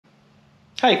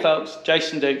Hey folks,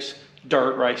 Jason Dukes,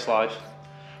 Dirt Race Life.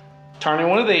 Turning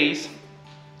one of these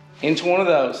into one of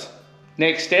those.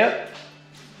 Next step,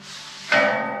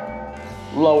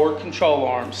 lower control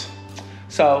arms.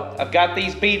 So I've got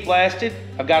these bead blasted,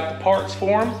 I've got the parts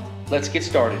for them. Let's get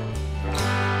started.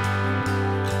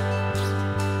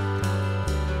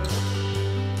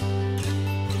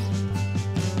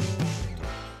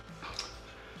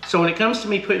 So when it comes to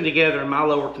me putting together my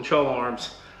lower control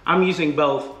arms, I'm using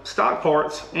both stock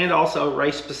parts and also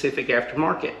race-specific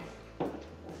aftermarket.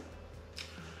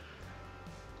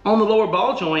 On the lower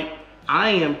ball joint,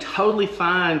 I am totally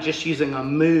fine just using a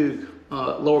Moog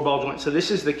lower ball joint. So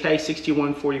this is the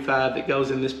K6145 that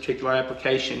goes in this particular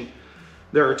application.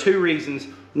 There are two reasons.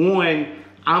 One,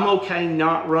 I'm okay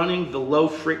not running the low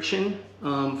friction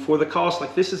for the cost.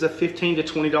 Like, this is a $15 to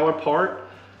 $20 part,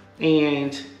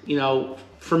 and you know,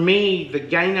 for me, the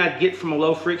gain I'd get from a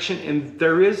low friction, and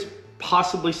there is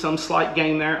possibly some slight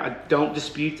gain there, I don't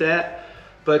dispute that,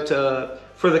 but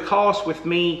for the cost with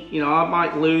me, you know, I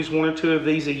might lose one or two of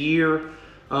these a year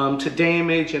to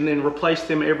damage and then replace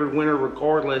them every winter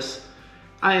regardless.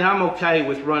 I'm okay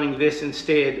with running this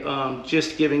instead,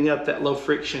 just giving up that low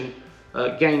friction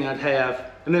gain I'd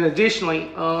have. And then additionally,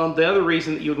 the other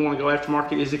reason that you would want to go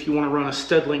aftermarket is if you want to run a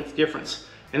stud length difference.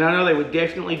 And I know they would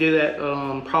definitely do that,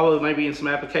 probably maybe in some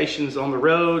applications on the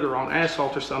road or on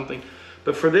asphalt or something.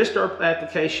 But for this dirt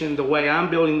application, the way I'm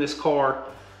building this car,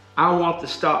 I want the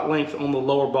stock length on the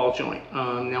lower ball joint.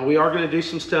 Now we are going to do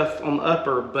some stuff on the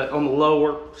upper, but on the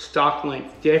lower, stock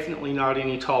length, definitely not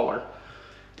any taller.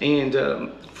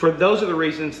 And for those are the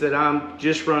reasons that I'm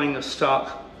just running a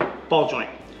stock ball joint.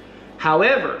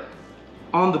 However,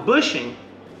 on the bushing,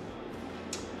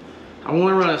 I want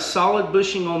to run a solid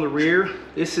bushing on the rear.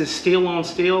 This is steel on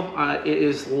steel. It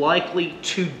is likely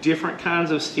two different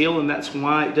kinds of steel, and that's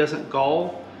why it doesn't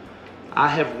gall. I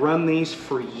have run these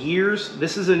for years.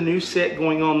 This is a new set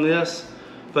going on this,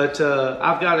 but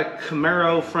I've got a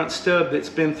Camaro front stub that's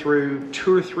been through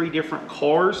 2 or 3 different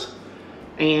cars,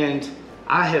 and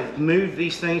I have moved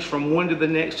these things from one to the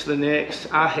next to the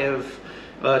next. I have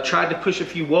tried to push a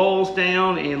few walls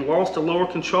down and lost a lower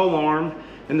control arm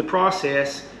in the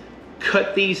process.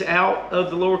 Cut these out of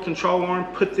the lower control arm,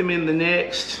 put them in the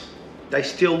next. They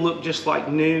still look just like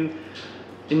new.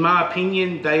 In my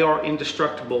opinion, they are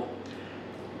indestructible.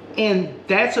 And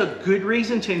that's a good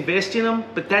reason to invest in them,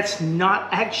 but that's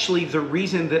not actually the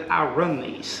reason that I run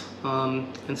these.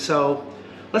 And so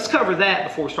let's cover that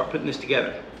before we start putting this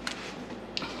together.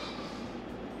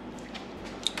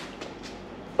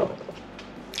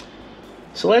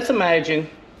 So let's imagine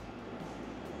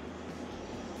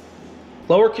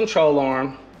lower control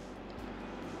arm,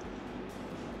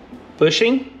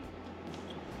 bushing,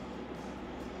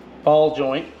 ball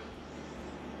joint,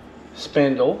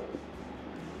 spindle,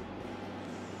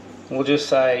 we'll just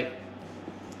say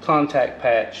contact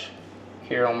patch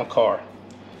here on my car.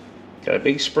 Got a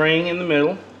big spring in the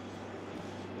middle.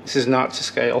 This is not to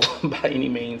scale by any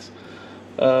means.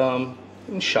 And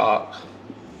shock.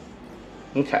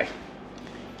 Okay,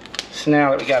 so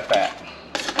now that we got that,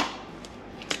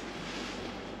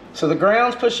 so the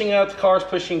ground's pushing up, the car's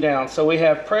pushing down. So we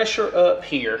have pressure up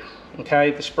here, okay?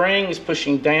 The spring is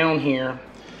pushing down here.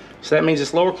 So that means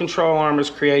this lower control arm is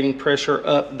creating pressure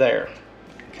up there,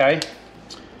 okay?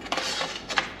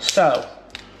 So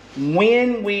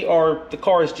when the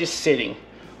car is just sitting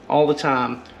all the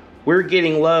time, we're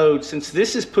getting load. Since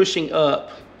this is pushing up,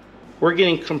 we're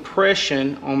getting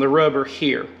compression on the rubber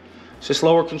here. So this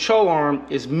lower control arm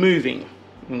is moving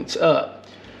and it's up.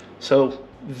 So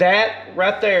that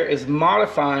right there is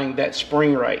modifying that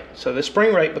spring rate. So the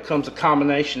spring rate becomes a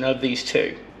combination of these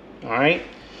two. All right.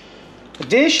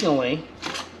 Additionally,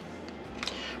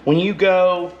 when you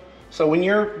go, so when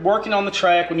you're working on the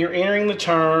track, when you're entering the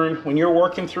turn, when you're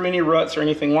working through any ruts or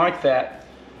anything like that,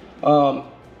 the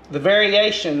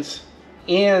variations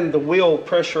in the wheel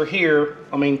pressure here,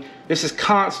 I mean, this is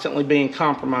constantly being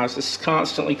compromised. This is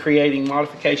constantly creating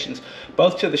modifications,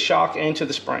 both to the shock and to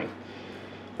the spring.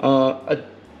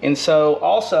 And so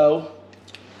also,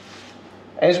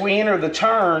 as we enter the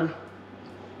turn,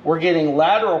 we're getting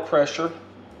lateral pressure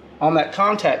on that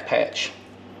contact patch.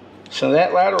 So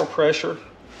that lateral pressure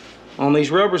on these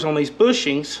rubbers, on these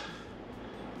bushings,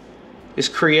 is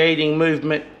creating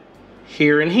movement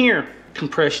here and here,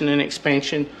 compression and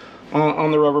expansion on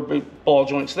the rubber ball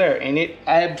joints there. And it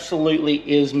absolutely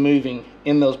is moving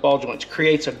in those ball joints.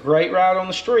 Creates a great ride on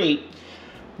the street,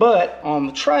 but on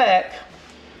the track,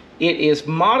 it is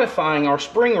modifying our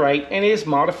spring rate and it is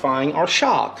modifying our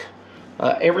shock.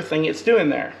 Everything it's doing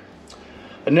there.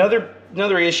 Another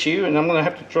another issue, and I'm going to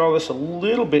have to draw this a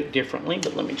little bit differently,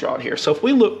 but let me draw it here. So if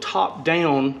we look top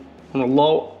down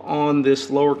on this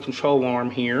lower control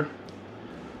arm here,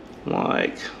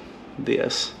 like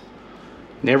this.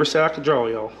 Never said I could draw,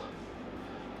 y'all.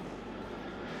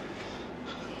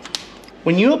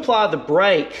 When you apply the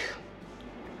brake,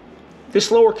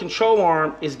 this lower control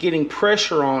arm is getting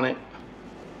pressure on it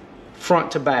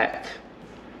front to back.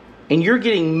 And you're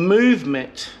getting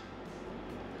movement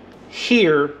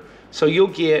here, so you'll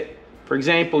get, for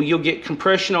example, you'll get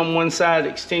compression on one side,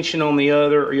 extension on the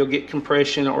other, or you'll get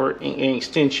compression or an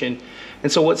extension.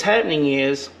 And so what's happening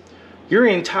is your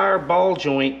entire ball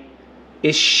joint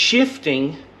is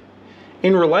shifting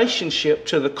in relationship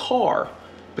to the car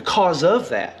because of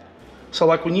that. So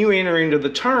like when you enter into the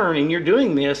turn and you're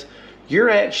doing this, you're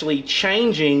actually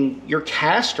changing your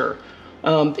caster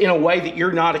in a way that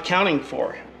you're not accounting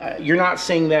for. You're not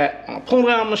seeing that on a pull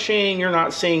down machine. You're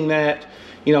not seeing that,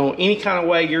 you know, any kind of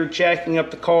way you're jacking up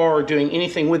the car or doing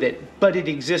anything with it, but it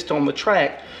exists on the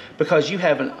track because you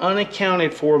have an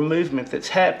unaccounted for movement that's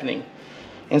happening.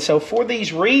 And so for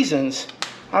these reasons,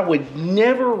 I would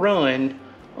never run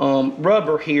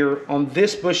rubber here on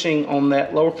this bushing on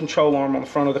that lower control arm on the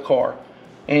front of the car.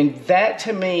 And that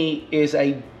to me is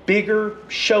a bigger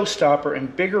showstopper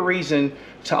and bigger reason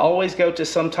to always go to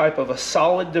some type of a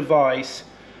solid device,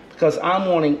 because I'm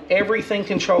wanting everything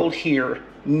controlled here,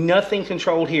 nothing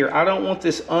controlled here. I don't want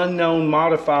this unknown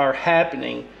modifier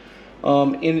happening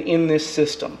in this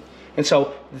system. And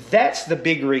so that's the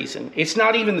big reason. It's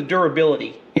not even the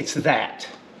durability, it's that.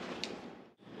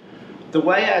 The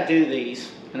way I do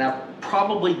these, and I've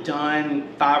probably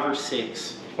done 5 or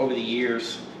 6 over the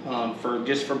years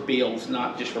just for builds,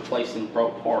 not just replacing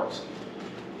broke parts.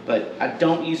 But I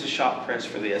don't use a shop press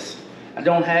for this. I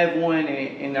don't have one,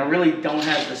 and I really don't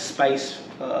have the space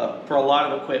for a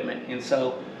lot of equipment. And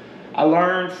so I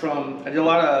learned I did a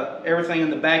lot of everything in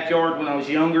the backyard when I was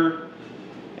younger.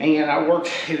 And I worked,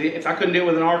 if I couldn't do it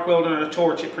with an arc welder and a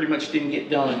torch, it pretty much didn't get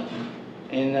done.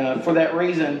 And for that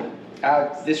reason,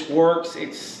 this works.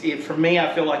 For me,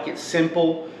 I feel like it's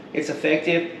simple, it's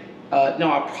effective.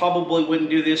 No, I probably wouldn't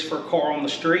do this for a car on the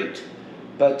street,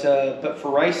 but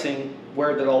for racing,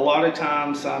 where that a lot of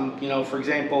times, you know, for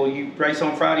example, you race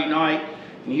on Friday night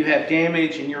and you have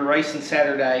damage and you're racing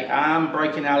Saturday, I'm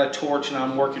breaking out a torch and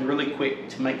I'm working really quick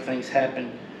to make things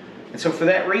happen. And so for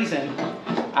that reason,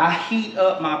 I heat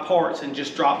up my parts and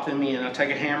just drop them in. I take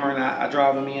a hammer and I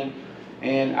drive them in.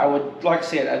 And I would, like I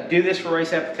said, I do this for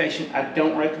race application. I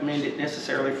don't recommend it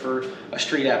necessarily for a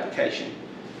street application.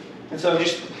 And so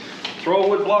just throw a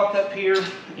wood block up here,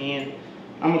 and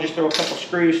I'm gonna just throw a couple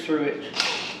screws through it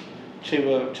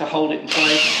to hold it in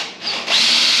place.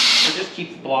 Or just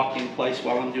keep the block in place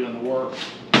while I'm doing the work.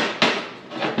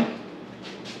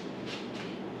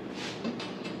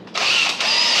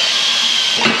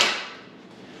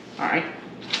 Alright.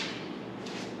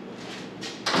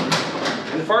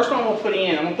 And the first one we'll put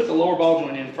in, I'm going to put the lower ball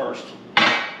joint in first.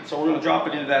 So we're going to drop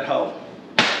it into that hole.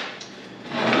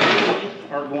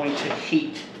 We are going to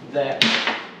heat that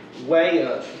way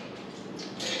up.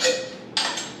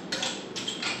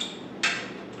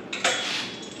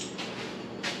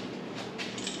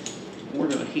 We're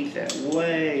going to heat that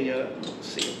way up. Let's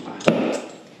see if my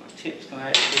tip's going to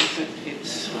have decent.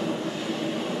 It's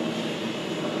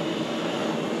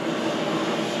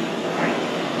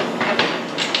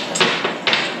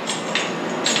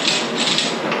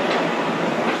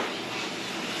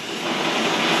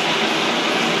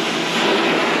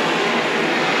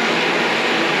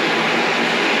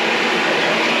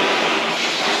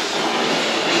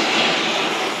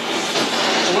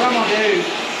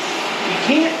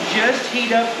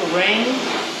heat up the ring.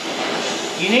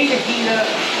 You need to heat up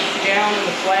down in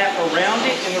the flap around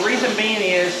it, and the reason being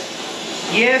is,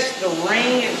 yes, the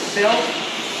ring itself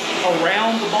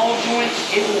around the ball joint,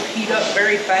 it will heat up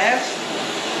very fast,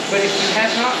 but if you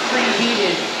have not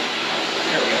preheated,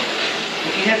 there we go,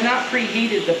 if you have not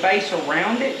preheated the base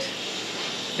around it,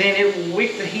 then it will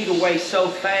wick the heat away so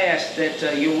fast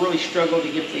that you'll really struggle to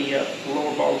get the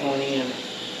lower ball joint in.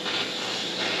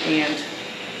 And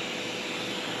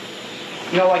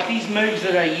you know, like these moves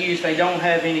that I use, they don't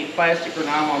have any plastic or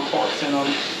nylon parts in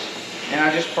them, and I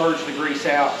just purge the grease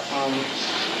out.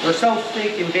 They're so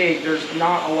thick and big, there's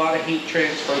not a lot of heat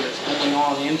transfer that's going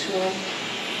on into them,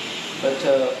 but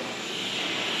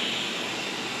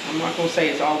I'm not going to say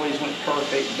it's always went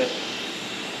perfect, but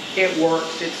it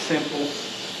works, it's simple,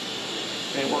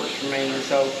 and it works for me. And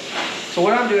so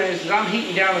what I'm doing is I'm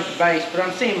heating down at the base, but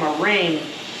I'm seeing my ring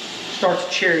start to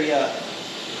cherry up.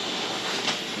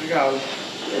 I got a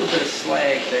little bit of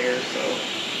slag there, so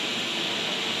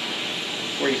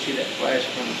where you see that flash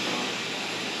coming from.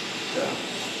 So,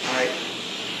 all right.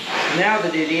 Now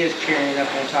that it is cheering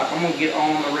up on top, I'm going to get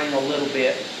on the ring a little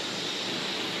bit.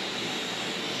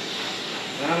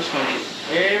 And I'm just going to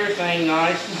get everything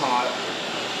nice and hot.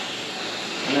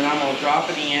 And then I'm going to drop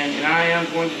it in, and I am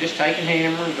going to just take a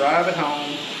hammer and drive it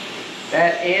home.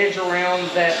 That edge around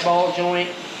that ball joint,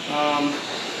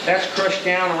 that's crushed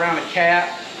down around a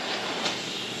cap.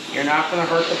 You're not going to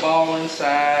hurt the ball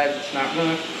inside. It's not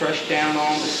going to crush down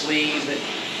on the sleeve that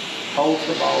holds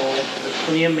the ball. There's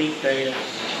plenty of meat there.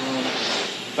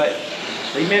 But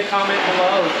leave me a comment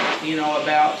below, you know,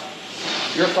 about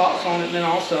your thoughts on it, and then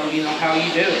also, you know, how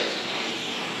you do it.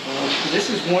 This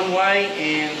is one way,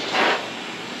 and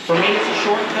for me it's a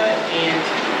shortcut,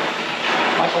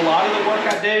 and like a lot of the work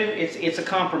I do, it's a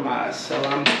compromise. So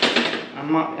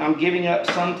I'm giving up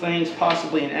some things,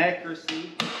 possibly in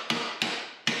accuracy.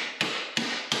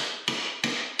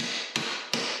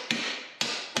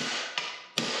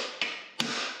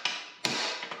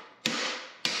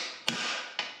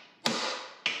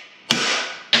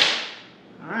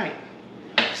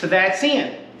 So that's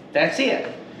in. That's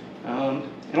it.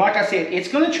 And like I said, it's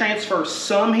going to transfer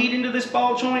some heat into this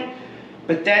ball joint,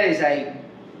 but that is a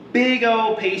big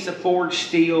old piece of forged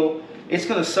steel. It's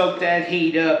going to soak that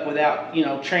heat up without, you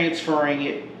know, transferring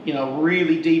it, you know,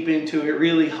 really deep into it,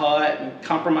 really hot, and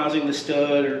compromising the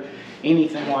stud or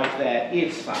anything like that.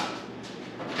 It's fine.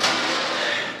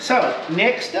 So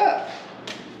next up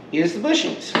is the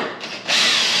bushings.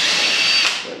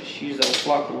 Let's use that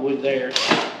block of wood there.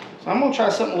 So I'm going to try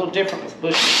something a little different with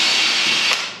bushings.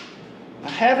 I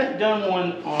haven't done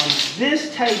one on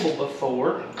this table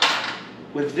before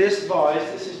with this vise.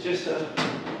 This is just a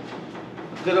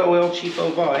good old El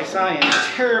Cheapo vise. I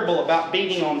am terrible about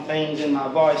beating on things in my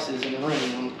vices and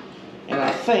ruining them. And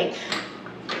I think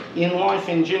in life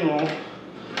in general,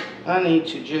 I need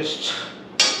to just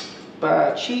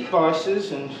buy cheap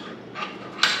vices and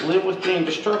live with being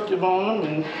destructive on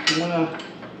them. And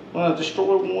when I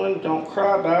destroy one, don't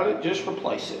cry about it, just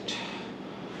replace it.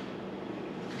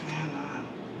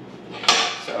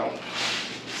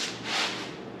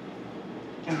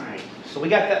 And, alright, so we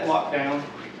got that locked down.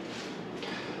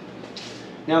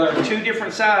 Now there are two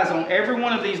different sizes. On every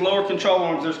one of these lower control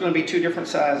arms, there's going to be two different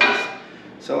sizes.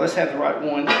 So let's have the right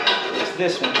one. It's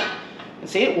this one. And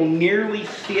see, it will nearly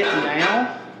fit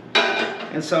now.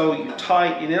 And so you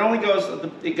tight, and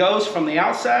it goes from the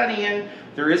outside in.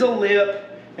 There is a lip,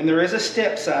 and there is a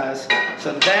step size,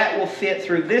 so that will fit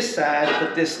through this side,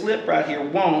 but this lip right here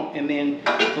won't, and then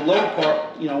the lower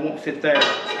part, you know, won't fit there.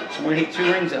 So we're going to heat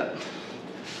 2 rings up.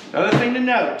 Another thing to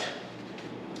note,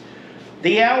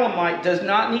 the Alumite does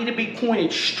not need to be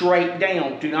pointed straight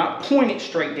down. Do not point it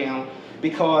straight down,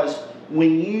 because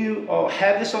when you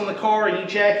have this on the car and you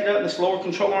jack it up and this lower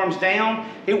control arm's down,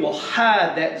 it will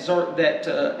hide that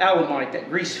Alumite, that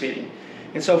grease fitting.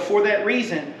 And so for that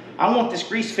reason, I want this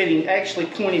grease fitting actually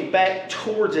pointed back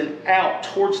towards and out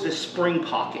towards the spring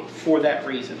pocket for that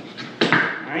reason.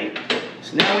 Alright,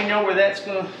 so now we know where that's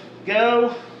going to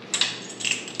go.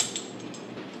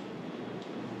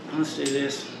 Let's do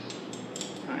this.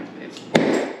 Alright,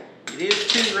 it is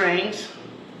 2 rings,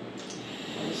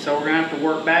 so we're going to have to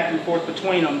work back and forth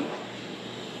between them.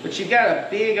 But you've got a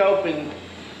big open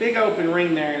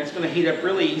ring there, and it's going to heat up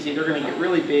really easy. They're going to get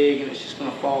really big, and it's just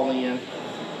going to fall in.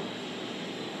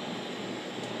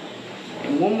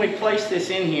 And when we place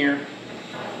this in here,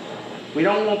 we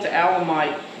don't want the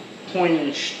Alumite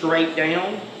pointing straight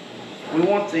down. We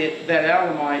want that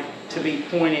Alumite to be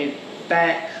pointed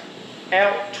back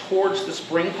out towards the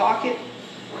spring pocket.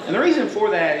 And the reason for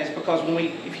that is because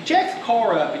if you jack the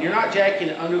car up and you're not jacking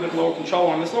it under the lower control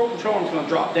arm, this lower control arm is going to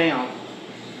drop down.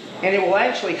 And it will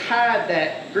actually hide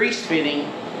that grease fitting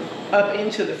up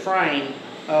into the frame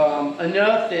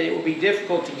enough that it will be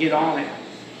difficult to get on it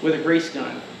with a grease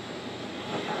gun.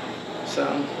 So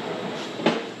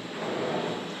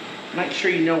make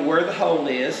sure you know where the hole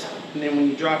is, and then when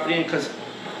you drop it in, because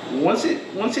once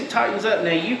it tightens up,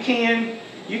 now you can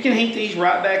heat these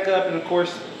right back up, and of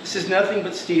course this is nothing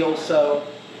but steel, so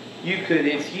you could,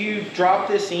 if you drop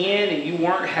this in and you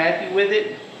weren't happy with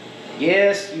it,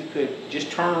 yes, you could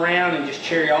just turn around and just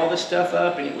cherry all this stuff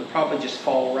up, and it would probably just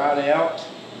fall right out.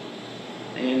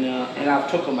 And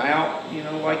I've took them out, you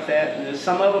know, like that. And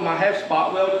some of them I have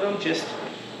spot welded them.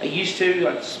 I used to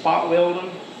like spot weld them.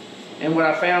 And what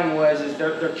I found is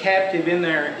they're captive in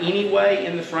there anyway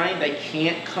in the frame. They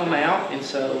can't come out, and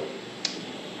so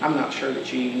I'm not sure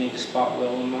that you even need to spot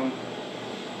weld them. All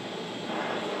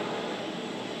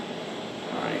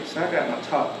right, so I got my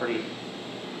top pretty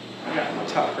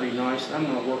nice. I'm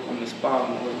going to work on this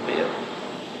bottom a little bit.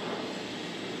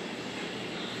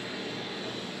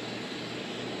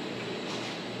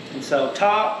 And so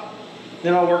top,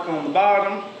 then I'll work on the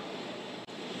bottom,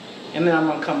 and then I'm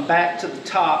going to come back to the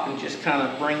top and just kind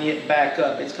of bring it back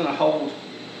up. It's going to hold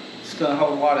a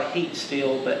lot of heat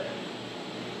still, but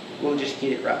we'll just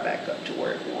get it right back up to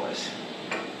where it was.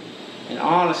 And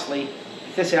honestly,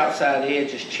 if this outside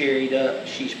edge is cherried up,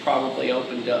 she's probably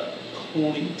opened up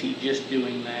plenty just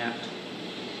doing that.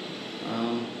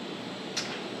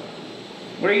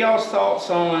 What are y'all's thoughts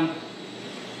on,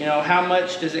 you know, how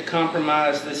much does it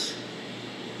compromise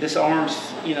this arm's,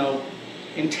 you know,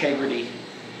 integrity?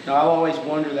 You know, I've always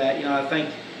wondered that. You know, I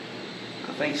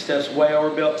think stuff's way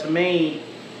overbuilt. To me,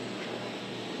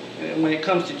 when it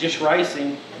comes to just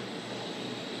racing,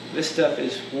 this stuff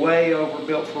is way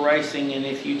overbuilt for racing, and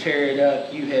if you tear it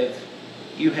up, you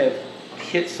have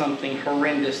hit something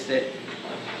horrendous that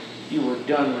you were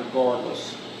done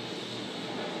regardless.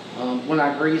 When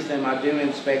I grease them, I do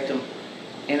inspect them,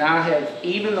 and I have,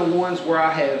 even the ones where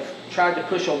I have tried to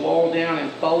push a wall down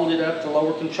and folded up the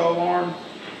lower control arm,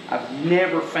 I've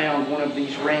never found one of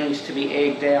these rings to be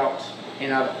egged out,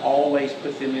 and I've always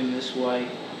put them in this way.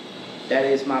 That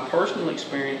is my personal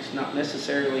experience, not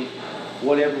necessarily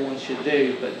what everyone should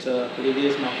do, but it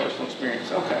is my personal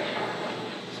experience. Okay,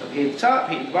 so hit the top,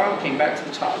 hit the bottom, came back to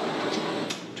the top.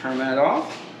 Turn that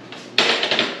off.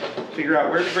 Figure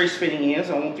out where the grease fitting is.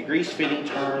 I want the grease fitting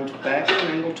turned back at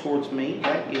an angle towards me.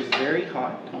 That is very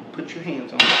hot. Don't put your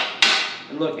hands on it.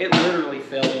 And look, it literally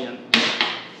fell in.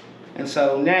 And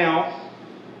so now,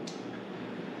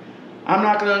 I'm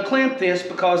not going to unclamp this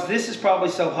because this is probably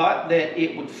so hot that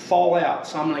it would fall out.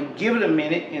 So I'm going to give it a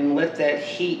minute and let that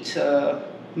heat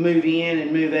move in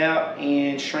and move out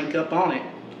and shrink up on it.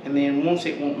 And then once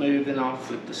it won't move, then I'll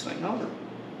flip this thing over.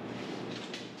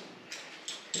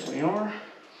 Here we are.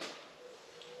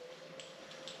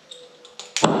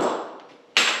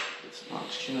 Get some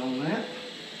oxygen on that.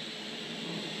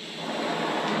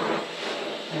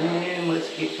 And let's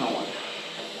get going.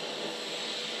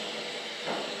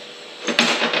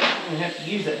 I have to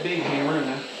use that big hammer, and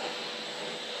I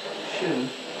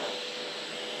shouldn't.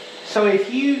 So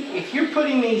if you're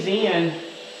putting these in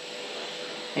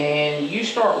and you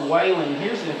start whaling,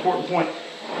 here's an important point.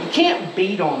 You can't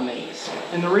beat on these.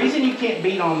 And the reason you can't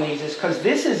beat on these is because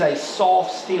this is a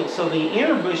soft steel. So the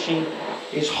inner bushing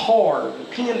is hard. The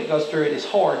pin that goes through it is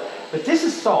hard. But this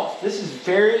is soft. This is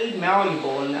very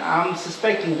malleable. And I'm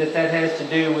suspecting that that has to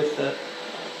do with the,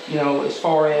 you know, as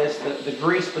far as the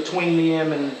grease between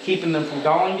them and keeping them from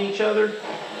galling to each other.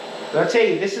 But I tell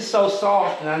you, this is so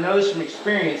soft, and I know this from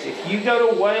experience, if you go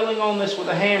to whaling on this with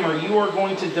a hammer, you are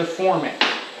going to deform it.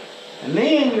 And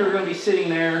then you're going to be sitting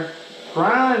there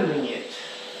grinding it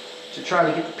to try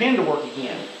to get the pin to work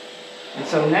again. And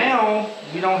so now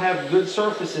you don't have good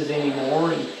surfaces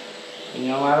anymore, and you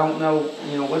know, I don't know,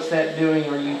 you know, what's that doing?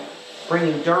 Are you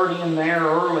bringing dirt in there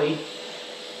early?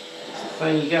 It's the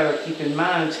thing you got to keep in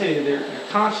mind too. You're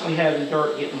constantly having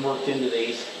dirt getting worked into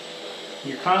these.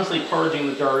 You're constantly purging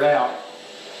the dirt out.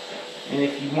 And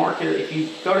if you mark it, if you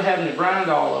go to having to grind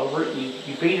all over it,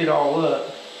 you beat it all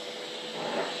up,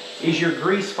 is your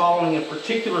grease following a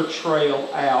particular trail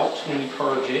out when you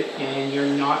purge it, and you're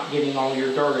not getting all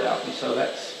your dirt out. And so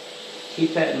that's,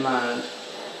 keep that in mind.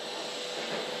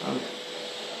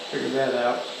 Figure that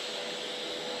out.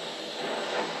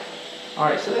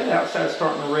 Alright, so that outside's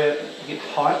starting to get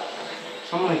hot.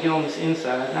 So I'm going to get on this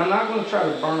inside. And I'm not going to try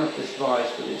to burn up this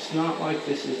vise, but it's not like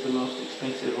this is the most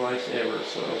expensive vise ever,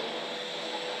 so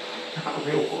I'm not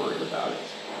real worried about it.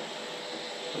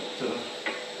 But,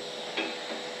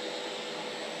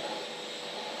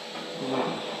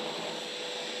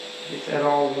 get that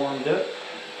all warmed up.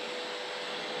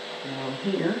 Now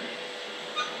here,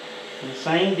 and the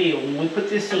same deal. When we put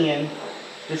this in,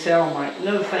 this alumite,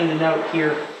 another thing to note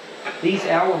here, these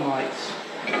alamites,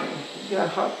 you got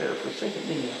hot there for a second,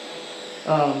 didn't you?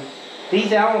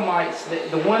 These alamites,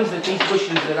 the ones that these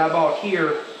bushings that I bought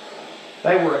here,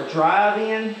 they were a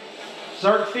drive-in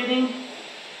zerk fitting,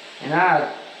 and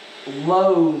I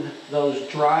loathe those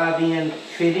drive-in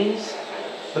fittings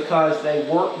because they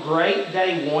work great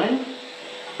day one,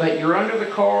 but you're under the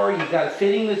car, you've got a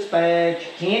fitting that's bad, you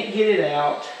can't get it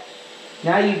out.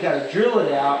 Now you've got to drill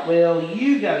it out. Well,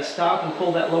 you've got to stop and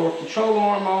pull that lower control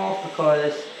arm off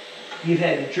because you've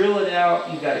had to drill it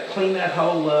out. You've got to clean that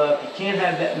hole up. You can't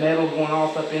have that metal going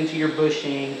off up into your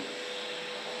bushing.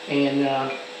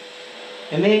 And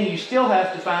then you still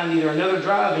have to find either another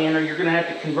drive-in, or you're going to have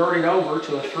to convert it over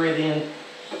to a thread-in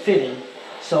fitting.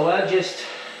 So I just,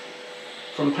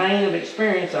 from pain of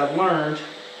experience, I've learned,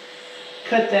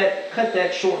 cut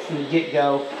that short from the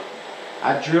get-go.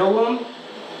 I drill them.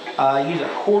 I use a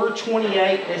 1/4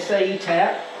 28 SAE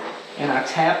tap, and I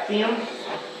tap them,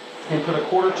 and put a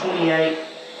 1/4 28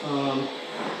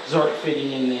 Zerk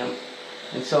fitting in them.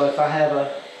 And so if I have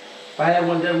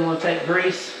one that doesn't want to take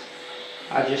grease,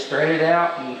 I just thread it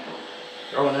out and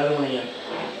throw another one in.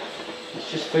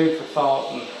 It's just food for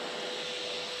thought, and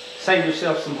save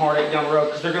yourself some heartache down the road,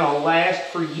 because they're going to last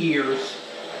for years.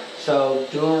 So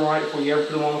do them right before you ever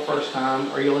put them on the first time,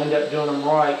 or you'll end up doing them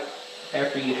right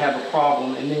after you have a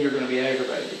problem, and then you're going to be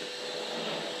aggravated.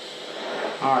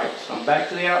 Alright, so I'm back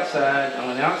to the outside. I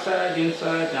went outside,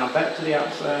 inside, now I'm back to the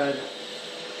outside.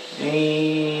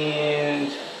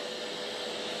 And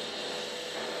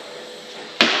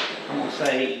I'm going to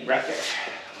say right there.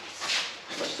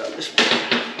 Let's start this one.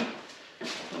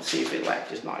 Let's see if it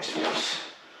latches nice for us.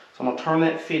 So I'm going to turn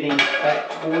that fitting back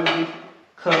toward the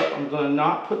cup. I'm going to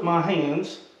not put my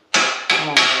hands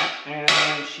on that.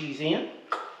 And she's in.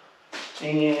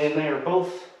 And they are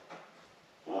both,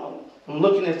 I'm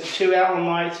looking at the 2 Allen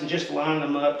lights and just lining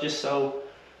them up just so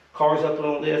cars up on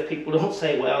a lift, people don't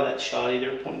say, wow, that's shoddy.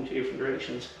 They're pointing two different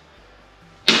directions.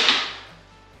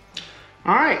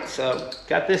 All right, so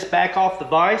got this back off the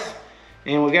vise,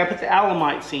 and we got to put the Allen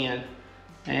lights in.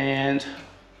 And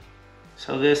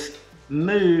so this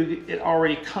Moog, it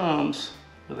already comes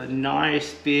with a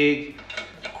nice big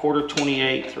 1/4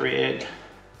 28 thread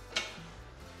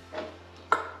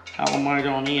Allen light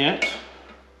on it.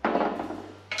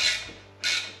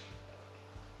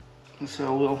 And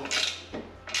so we'll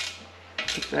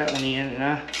put that one in, and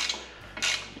I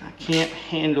can't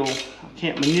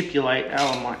manipulate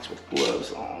Allen lights with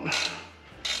gloves on.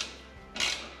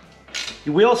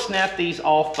 You will snap these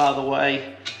off, by the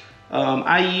way.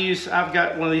 I've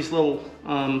got one of these little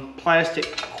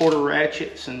plastic quarter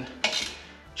ratchets, and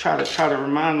try to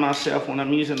remind myself when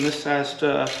I'm using this size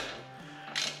stuff,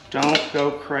 don't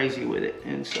go crazy with it.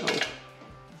 And so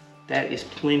that is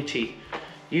plenty.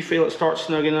 You feel it start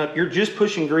snugging up, you're just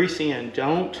pushing grease in.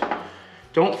 Don't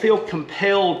feel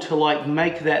compelled to like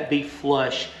make that be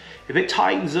flush. If it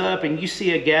tightens up and you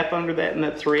see a gap under that and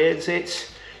that threads,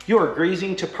 you are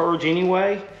greasing to purge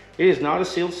anyway. It is not a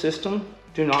sealed system.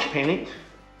 Do not panic.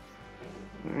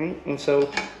 All right, and so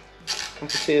like I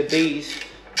said, these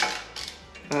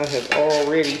I have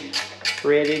already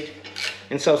threaded.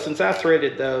 And so since I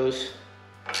threaded those,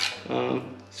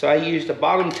 so I used a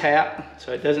bottom tap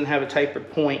so it doesn't have a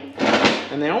tapered point.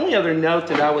 And the only other note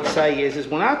that I would say is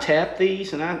when I tap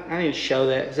these, and I didn't show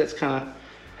that because that's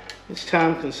it's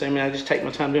time consuming. I just take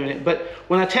my time doing it. But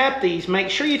when I tap these, make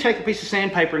sure you take a piece of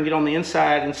sandpaper and get on the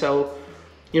inside. And so,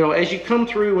 you know, as you come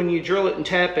through, when you drill it and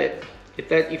tap it,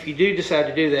 if you do decide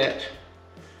to do that,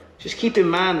 just keep in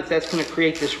mind that that's going to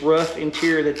create this rough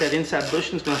interior that inside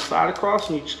bushing is going to slide across,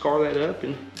 and you scar that up.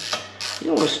 And you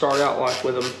don't want to start out like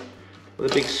with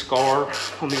a big scar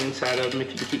on the inside of them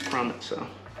if you can keep from it. So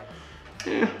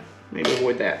yeah, maybe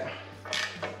avoid that.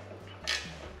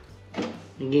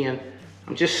 Again,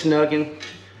 I'm just snugging.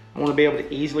 I want to be able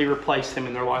to easily replace them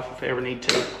in their life if I ever need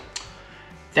to.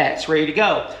 That's ready to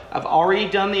go. I've already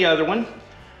done the other one.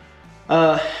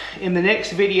 In the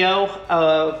next video,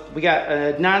 we got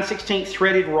a 9/16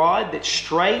 threaded rod that's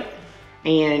straight,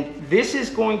 and this is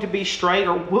going to be straight,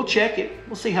 or we'll check it.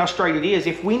 We'll see how straight it is.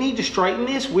 If we need to straighten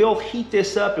this, we'll heat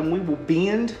this up and we will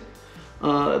bend,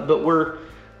 but we're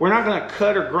not going to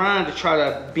cut or grind to try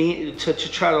to bend, to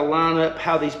try to line up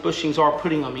how these bushings are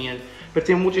putting them in. But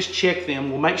then we'll just check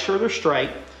them. We'll make sure they're straight.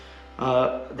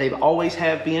 They've always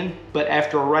have been, but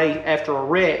after a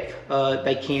wreck,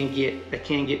 they can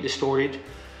get distorted.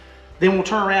 Then we'll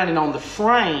turn around, and on the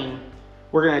frame,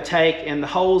 we're going to take, and the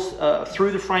holes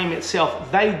through the frame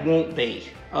itself, they won't be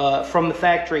from the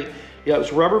factory. You know, it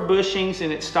was rubber bushings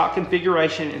in its stock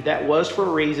configuration, and that was for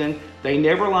a reason. They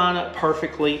never line up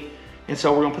perfectly. And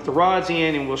so we're going to put the rods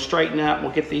in, and we'll straighten up,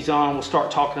 we'll get these on, we'll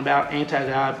start talking about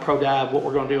anti-dive, pro-dive, what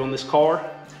we're going to do on this car.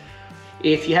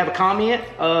 If you have a comment,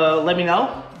 let me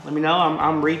know. Let me know.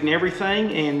 I'm reading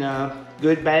everything, and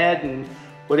good, bad, and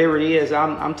whatever it is,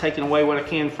 I'm taking away what I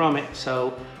can from it.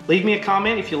 So leave me a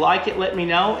comment if you like it, let me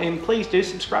know, and please do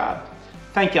subscribe.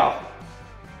 Thank y'all.